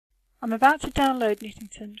I'm about to download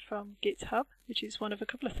Knittington from GitHub, which is one of a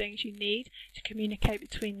couple of things you need to communicate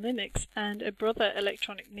between Linux and a Brother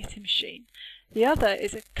electronic knitting machine. The other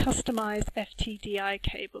is a customized FTDI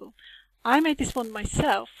cable. I made this one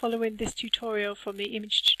myself following this tutorial from the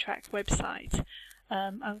Imagemagick website.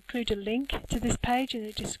 I'll include a link to this page in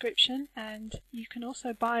the description, and you can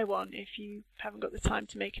also buy one if you haven't got the time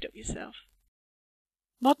to make it up yourself.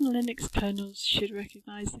 Modern Linux kernels should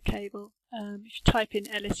recognize the cable. If you type in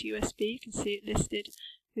LSUSB, you can see it listed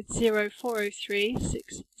with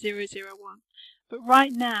 04036001. But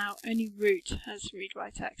right now, only root has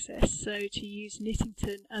read-write access, so to use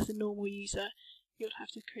Knittington as a normal user, you'll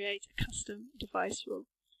have to create a custom device rule.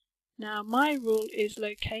 Now, my rule is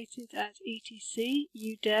located at etc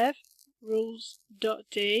udev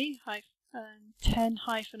rules.d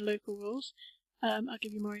 10-local rules. I'll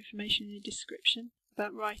give you more information in the description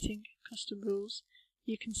about writing custom rules.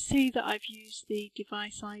 You can see that I've used the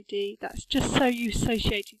device ID. That's just so you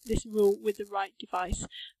associated this rule with the right device,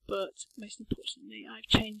 but most importantly I've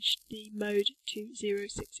changed the mode to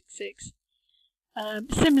 0666.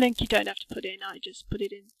 SYMLINK you don't have to put in, I just put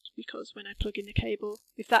it in because when I plug in the cable,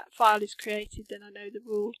 if that file is created, then I know the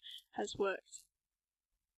rule has worked.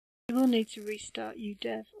 You will need to restart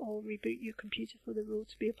udev or reboot your computer for the rule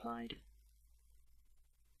to be applied.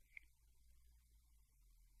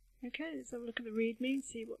 Okay, let's have a look at the README and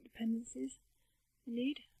see what dependencies you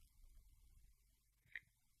need.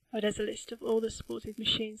 Oh, there's a list of all the supported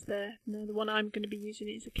machines there. Now the one I'm going to be using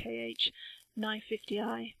is a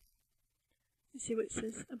KH950i. Let's see what it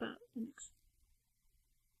says about Linux.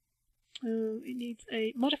 Oh, it needs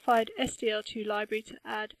a modified SDL2 library to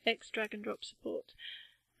add X drag and drop support,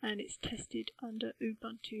 and it's tested under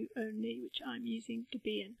Ubuntu only, which I'm using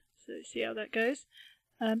Debian. So let's see how that goes.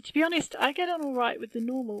 To be honest, I get on alright with the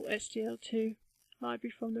normal SDL2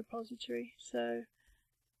 library from the repository, so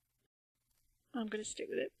I'm going to stick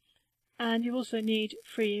with it. And you also need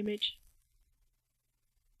free image.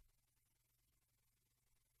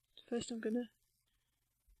 First I'm going to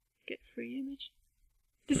get free image.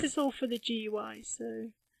 This is all for the GUI,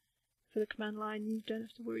 so for the command line you don't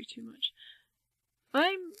have to worry too much.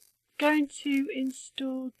 I'm going to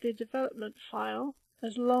install the development file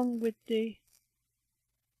along with the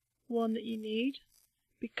one that you need,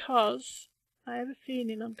 because I have a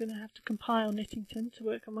feeling I'm going to have to compile Knittington to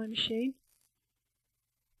work on my machine.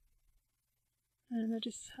 And I'll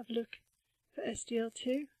just have a look for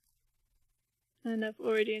SDL2, and I've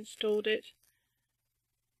already installed it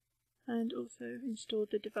and also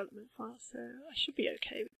installed the development file, so I should be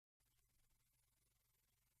okay.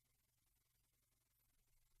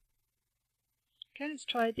 Okay, let's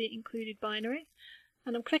try the included binary,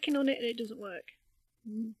 and I'm clicking on it and it doesn't work.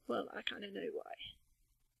 Well, I kind of know why.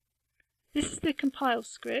 This is the compile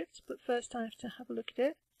script, but first I have to have a look at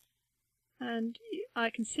it, and I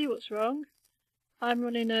can see what's wrong. I'm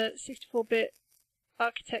running a 64-bit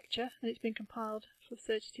architecture and it's been compiled for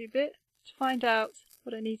 32-bit. To find out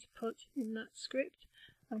what I need to put in that script,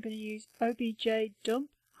 I'm going to use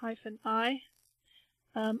objdump-i.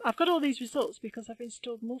 I've got all these results because I've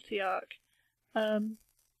installed multi-arc,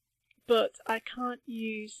 but I can't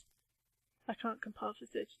compile for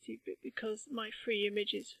 32-bit because my free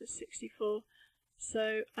image is for 64,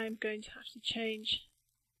 so I'm going to have to change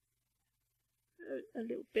a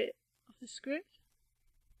little bit of the script.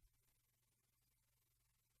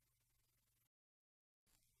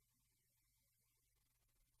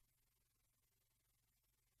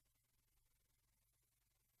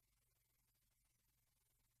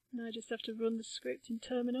 Now I just have to run the script in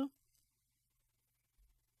terminal.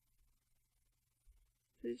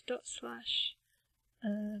 So it's /, what's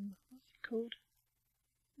it called?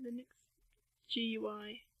 Linux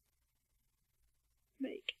GUI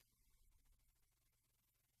make.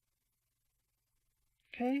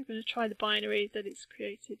 Okay, I'm going to try the binary that it's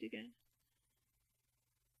created again.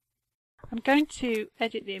 I'm going to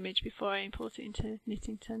edit the image before I import it into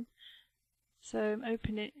Knittington. So I'm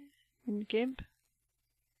opening it in GIMP.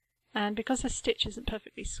 And because the stitch isn't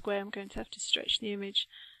perfectly square, I'm going to have to stretch the image.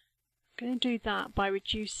 I'm going to do that by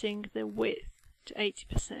reducing the width to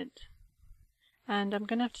 80%. And I'm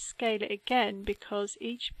going to have to scale it again because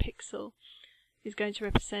each pixel is going to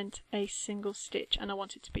represent a single stitch, and I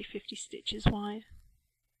want it to be 50 stitches wide.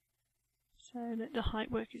 So let the height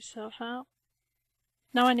work itself out.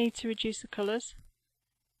 Now I need to reduce the colours.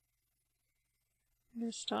 I'm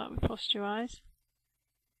going to start with posterize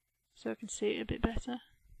so I can see it a bit better.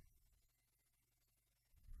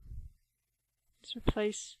 Let's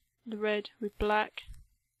replace the red with black.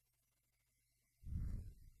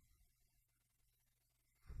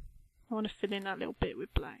 I want to fill in that little bit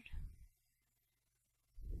with black.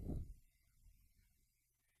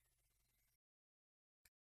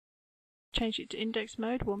 change it to index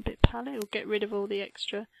mode, 1-bit palette. It'll get rid of all the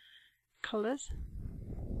extra colours.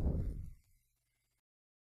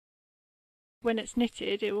 When it's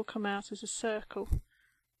knitted, it will come out as a circle.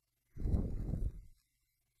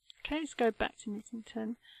 Okay, let's go back to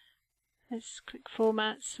Knittington. Let's click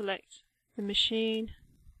Format, select the machine.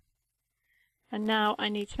 And now I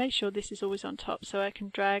need to make sure this is always on top so I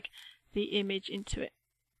can drag the image into it.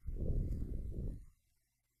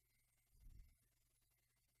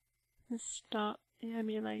 Let's start the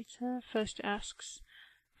emulator. First it asks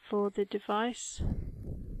for the device.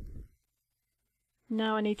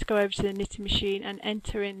 Now I need to go over to the knitting machine and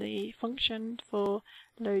enter in the function for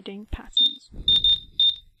loading patterns.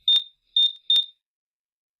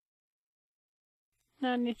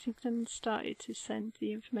 Now Knittington started to send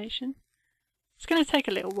the information. It's going to take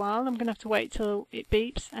a little while. I'm going to have to wait till it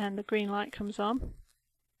beeps and the green light comes on.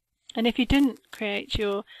 And if you didn't create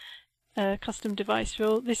your custom device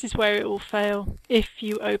rule, this is where it will fail if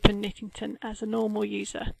you open Knittington as a normal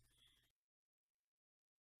user.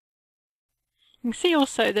 You can see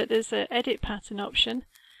also that there's an edit pattern option.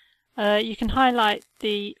 You can highlight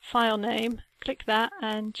the file name, click that,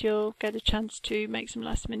 and you'll get a chance to make some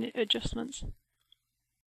last minute adjustments.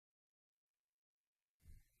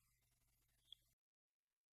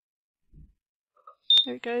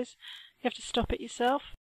 There it goes. You have to stop it yourself.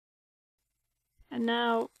 And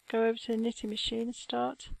now go over to the knitting machine and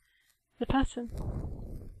start the pattern.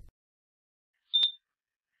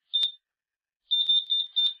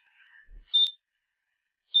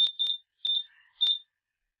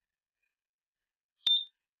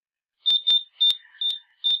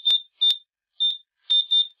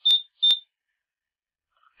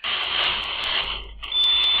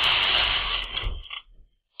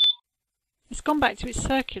 It's gone back to its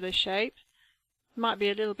circular shape. Might be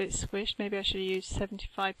a little bit squished, maybe I should have used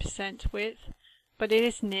 75% width, but it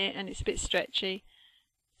is knit and it's a bit stretchy,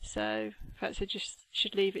 so perhaps I just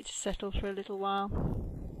should leave it to settle for a little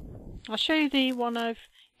while. I'll show you the one I've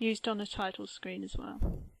used on a title screen as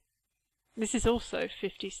well. This is also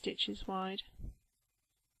 50 stitches wide.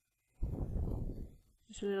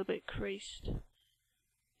 It's a little bit creased. I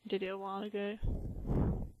did it a while ago.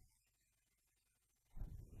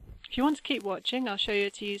 If you want to keep watching, I'll show you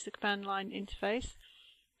how to use the command line interface.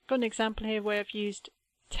 I've got an example here where I've used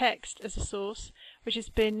text as a source, which has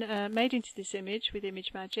been made into this image with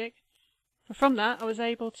Imagemagick. And from that I was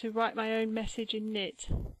able to write my own message in knit.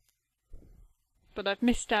 But I've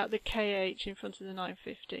missed out the KH in front of the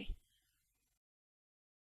 950.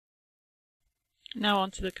 Now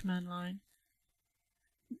on to the command line.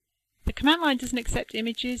 The command line doesn't accept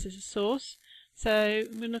images as a source, so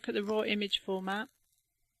I'm going to look at the raw image format.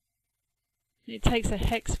 It takes a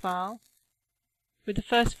hex file with the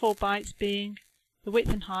first 4 bytes being the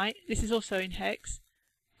width and height. This is also in hex,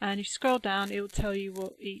 and if you scroll down it will tell you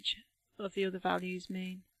what each of the other values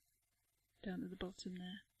mean down at the bottom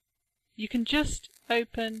there. You can just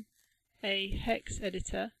open a hex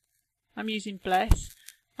editor. I'm using Bless,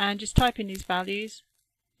 and just type in these values.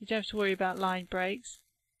 You don't have to worry about line breaks,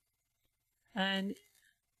 and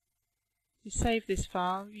you save this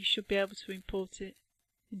file. You should be able to import it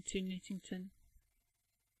into Knittington.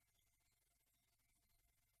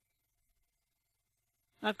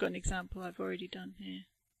 I've got an example I've already done here,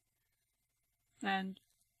 and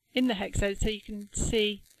in the hex editor you can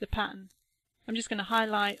see the pattern. I'm just going to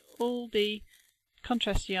highlight all the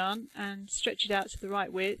contrast yarn and stretch it out to the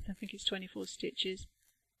right width. I think it's 24 stitches,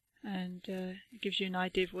 and it gives you an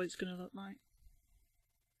idea of what it's going to look like.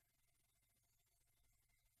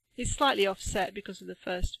 It's slightly offset because of the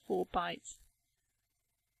first 4 bytes.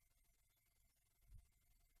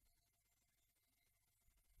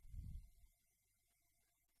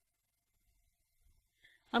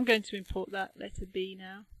 I'm going to import that letter B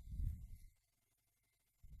now.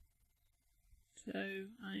 So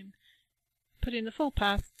I'm putting the full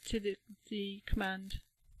path to the command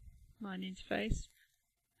line interface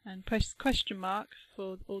and press question mark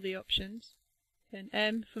for all the options, then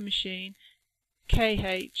M for machine,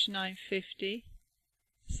 KH950,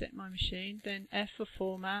 set my machine, then F for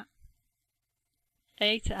format,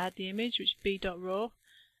 A to add the image, which is b.raw,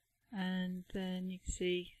 and then you can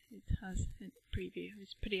see it has a preview.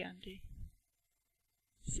 It's pretty handy.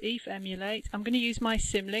 It's E for emulate. I'm going to use my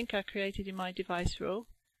SYMLINK I created in my device rule.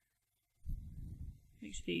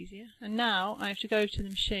 Makes it easier. And now I have to go to the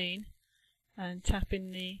machine and tap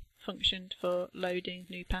in the function for loading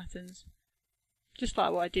new patterns, just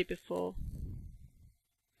like what I did before.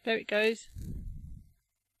 There it goes.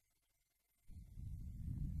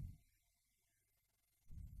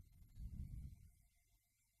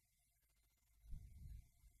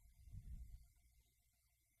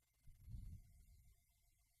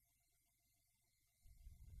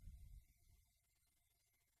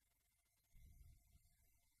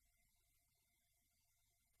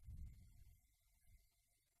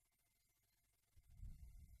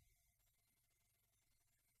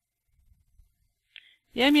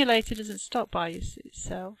 The emulator doesn't stop by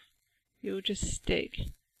itself. It will just stick,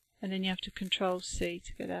 and then you have to Control C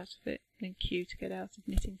to get out of it, and Q to get out of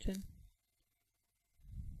Knittington.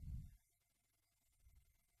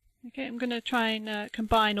 Okay, I'm going to try and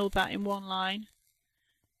combine all that in one line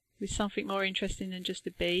with something more interesting than just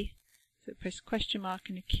a B. So press question mark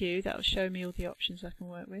and a Q. That will show me all the options I can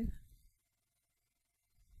work with.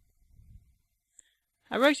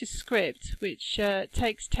 I wrote a script which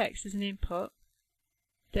takes text as an input,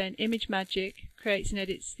 then Imagemagick creates and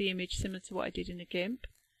edits the image similar to what I did in the GIMP.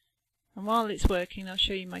 And while it's working, I'll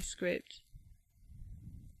show you my script.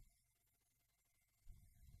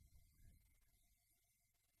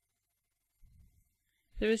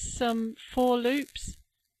 There is some for loops.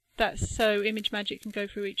 That's so Imagemagick can go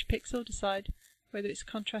through each pixel, decide whether it's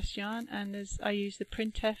contrast yarn, and I use the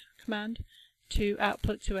printf command to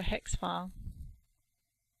output to a hex file.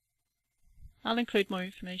 I'll include more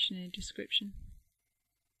information in the description.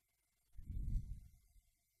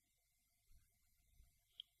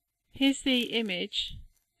 Here's the image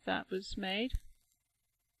that was made,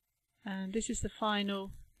 and this is the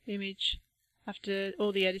final image after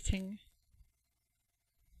all the editing.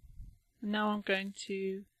 And now I'm going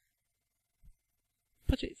to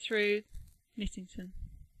put it through Knittington.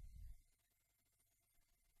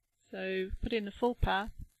 So put in the full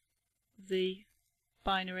path of the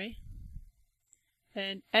binary,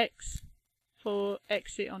 then X for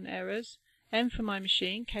exit on errors, M for my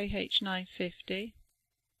machine, KH950,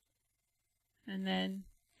 and then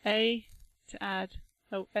A to add,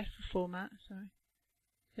 F for format, sorry,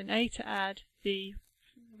 then A to add the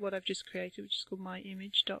what I've just created, which is called my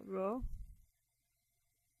image.raw,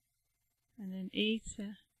 and then E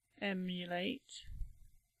to emulate.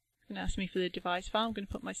 It's going to ask me for the device file. I'm going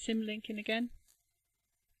to put my SYMLINK in again,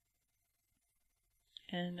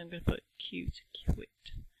 and I'm going to put Q to quit.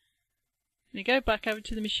 There you go, back over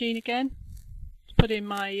to the machine again, put in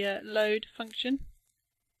my load function.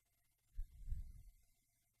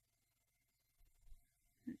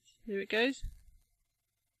 There it goes.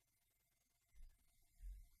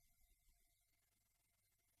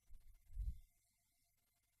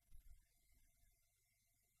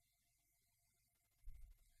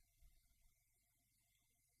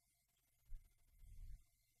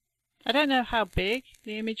 I don't know how big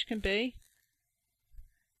the image can be.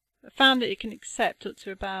 I found that it can accept up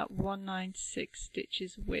to about 196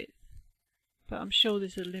 stitches width, but I'm sure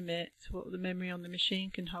there's a limit to what the memory on the machine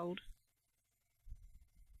can hold.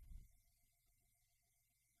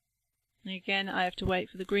 And again, I have to wait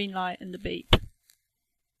for the green light and the beep.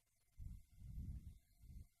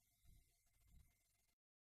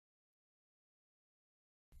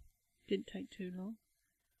 Didn't take too long.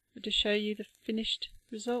 I'll just show you the finished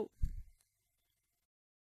result.